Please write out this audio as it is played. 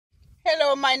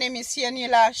Hello, my name is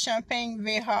Yanila Champagne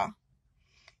Veha,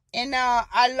 and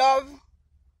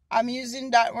I'm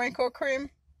using that wrinkle cream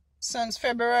since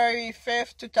February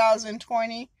 5th,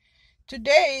 2020.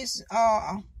 Today is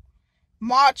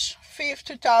March 5th,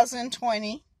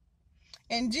 2020,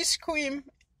 and this cream,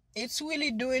 it's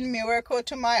really doing miracle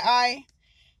to my eye.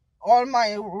 All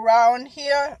my round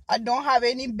here, I don't have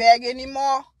any bag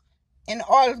anymore, and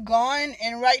all gone.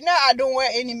 And right now, I don't wear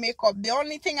any makeup. The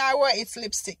only thing I wear is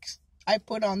lipstick. I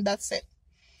put on, that's it.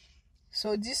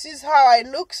 So this is how it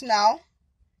looks now.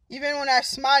 Even when I'm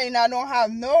smiling, I don't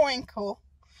have no wrinkle.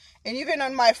 And even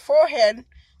on my forehead,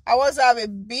 I was have a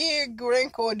big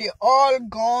wrinkle. They all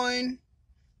gone,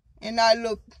 and I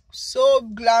look so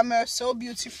glamorous, so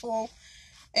beautiful.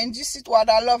 And this is what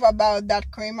I love about that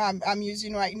cream I'm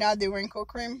using right now, the wrinkle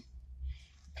cream.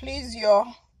 Please,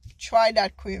 y'all, try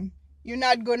that cream. You're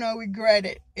not gonna regret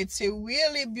it. It's a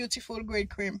really beautiful, great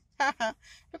cream.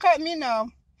 Look at me now.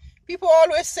 People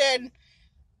always said,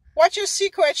 "What's your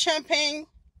secret, Champagne?"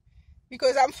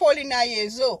 Because I'm 49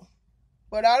 years old,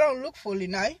 but I don't look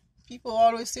 49. People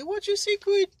always say, "What's your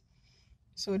secret?"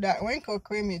 So that wrinkle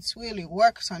cream, it really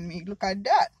works on me. Look at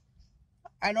that.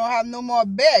 I don't have no more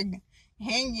bag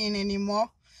hanging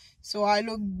anymore. So I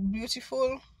look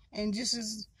beautiful, and this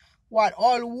is what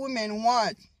all women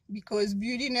want, because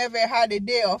beauty never had a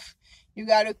day off. You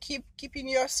gotta keeping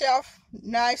yourself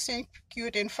nice and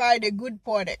cute and find a good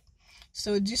product.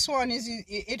 So this one is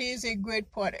a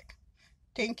great product.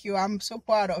 Thank you. I'm so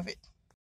proud of it.